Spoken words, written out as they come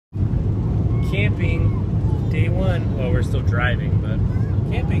Camping, day one. Well, we're still driving, but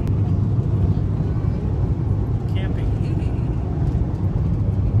camping. Camping.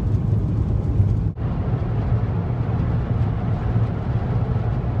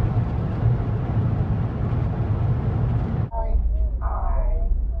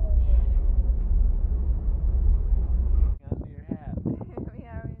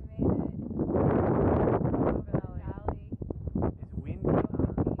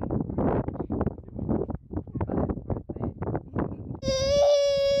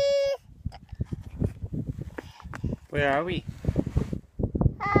 Where are we?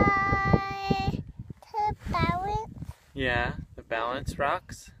 To balance. Yeah, the balance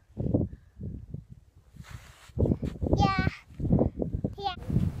rocks. Yeah. Yeah.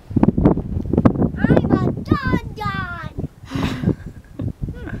 I'm a Don Don.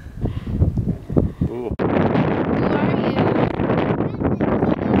 Ooh. Who are you?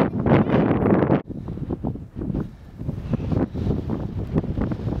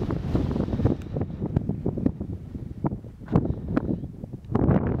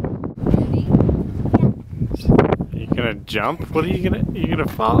 You gonna jump? What are you gonna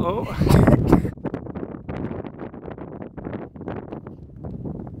follow?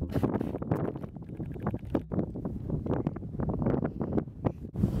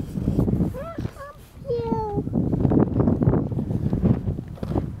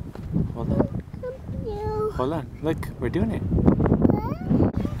 Hold on, look, we're doing it.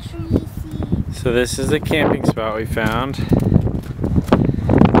 So this is the camping spot we found.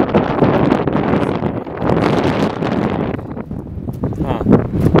 Huh.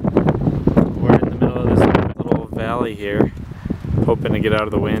 We're in the middle of this little valley here, hoping to get out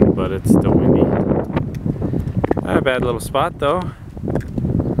of the wind, but it's still windy. Not a bad little spot though.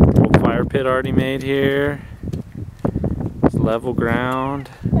 Old fire pit already made here. It's level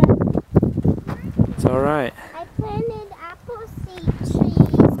ground. It's alright. I planted apple seed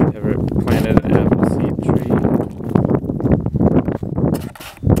trees. Ever planted an apple seed tree?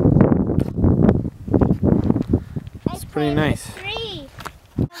 It's pretty nice. Three.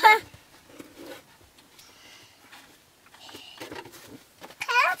 Can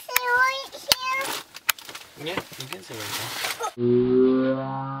I sit right here? Yeah, you can sit right there.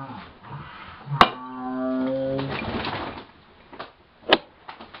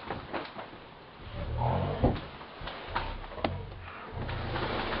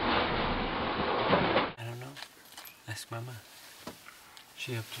 Ask Mama.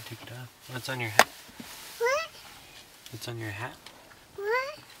 She helped you take it off. What's on your hat? What? What's on your hat?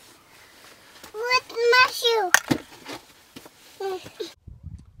 What? What's my shoe?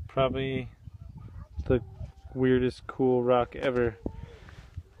 Probably the weirdest cool rock ever.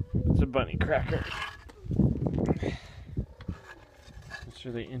 It's a bunny cracker. It's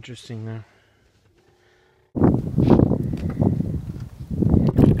really interesting though.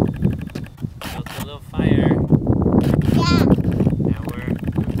 Built a little fire. Yeah. Now we're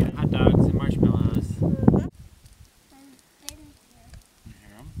cooking hot dogs and marshmallows. You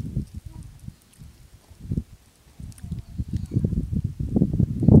hear 'em?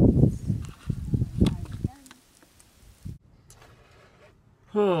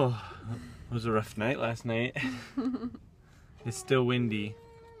 Oh, it was a rough night last night. It's still windy,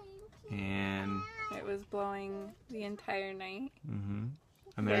 and it was blowing the entire night.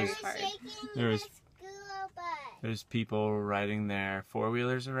 And there's people riding their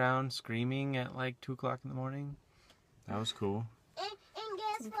four-wheelers around, screaming at like 2 o'clock in the morning. That was cool. And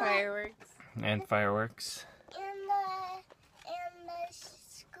guess Some what? fireworks. And fireworks. And the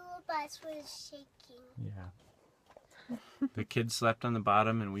school bus was shaking. Yeah. The kids slept on the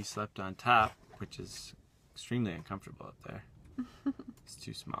bottom and we slept on top, which is extremely uncomfortable up there. It's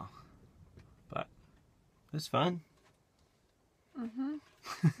too small. But it was fun.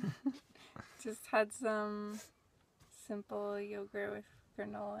 Just had some simple yogurt with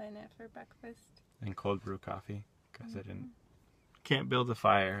granola in it for breakfast. And cold brew coffee, because I can't build a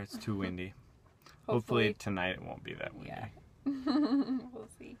fire, it's too windy. Hopefully tonight it won't be that windy. Yeah. We'll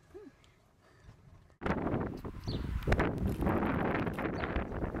see.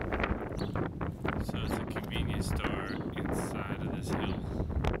 So it's a convenience store inside of this hill.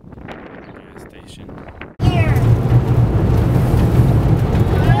 Gas station. Here.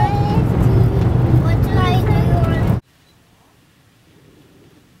 What do I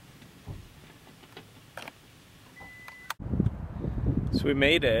do? So we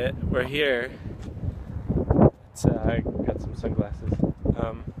made it. We're here. It's I got some sunglasses.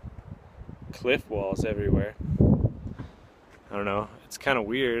 Cliff walls everywhere. I don't know. It's kind of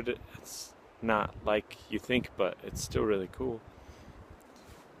weird. It's not like you think, but it's still really cool.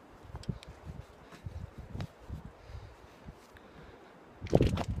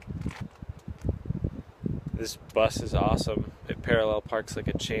 This bus is awesome. It parallel parks like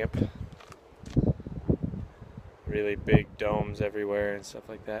a champ. Really big domes everywhere and stuff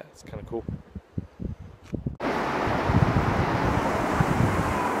like that. It's kind of cool.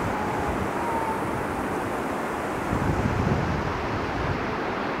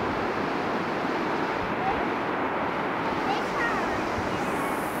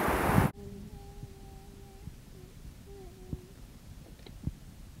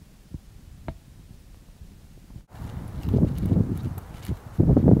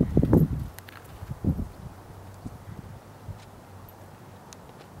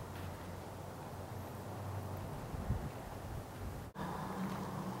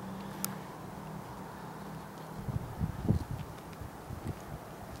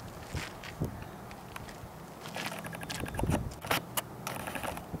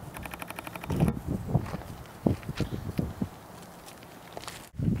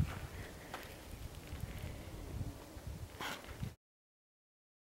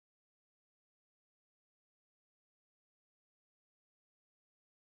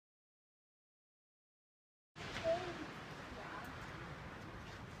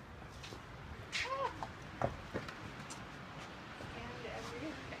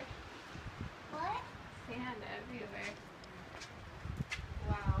 Sand everywhere.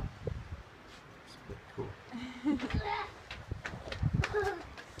 Wow. It's pretty cool.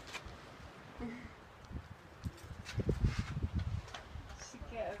 Should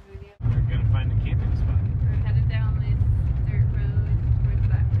get a video. We're gonna find a camping spot. We're headed down this dirt road towards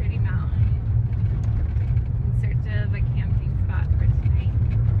that pretty mountain in search of a camping spot for tonight.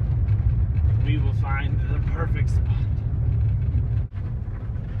 We will find the perfect spot.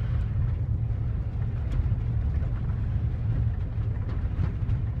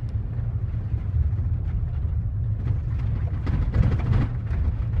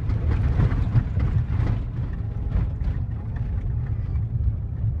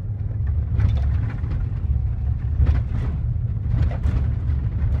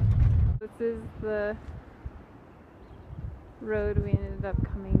 This is the road we ended up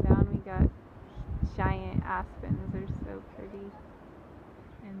coming down. We got giant aspens, they're so pretty.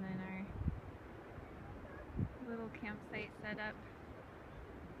 And then our little campsite set up.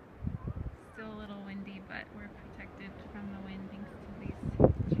 Still a little windy, but we're protected from the wind thanks to these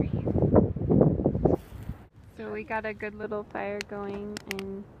trees. So we got a good little fire going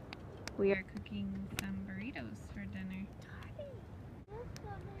and we are cooking some burritos for dinner.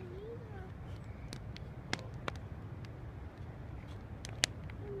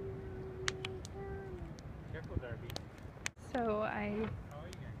 Careful, Darby. So I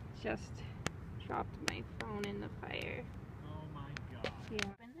just dropped my phone in the fire. Oh my god. Yeah.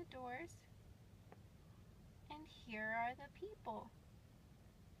 Open the doors, and here are the people.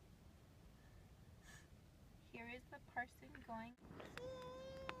 Here is the person going.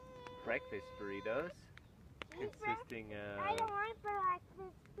 Breakfast burritos consisting I of don't want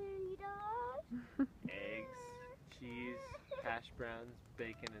breakfast burritos. eggs, cheese, hash browns,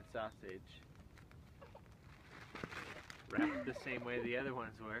 bacon, and sausage. Wrapped the same way the other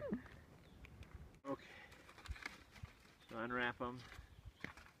ones were. Okay. So unwrap them.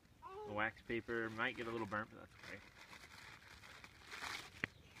 The wax paper might get a little burnt, but that's okay.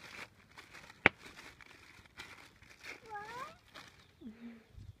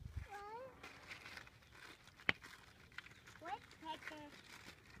 What pepper?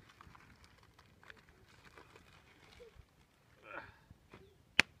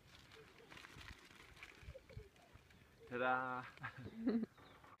 Ta-da!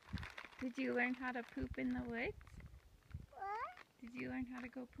 Did you learn how to poop in the woods? What? Did you learn how to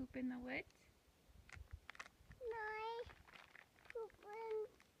go poop in the woods? No, poop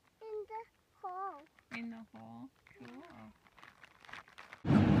in the hole. In the hole?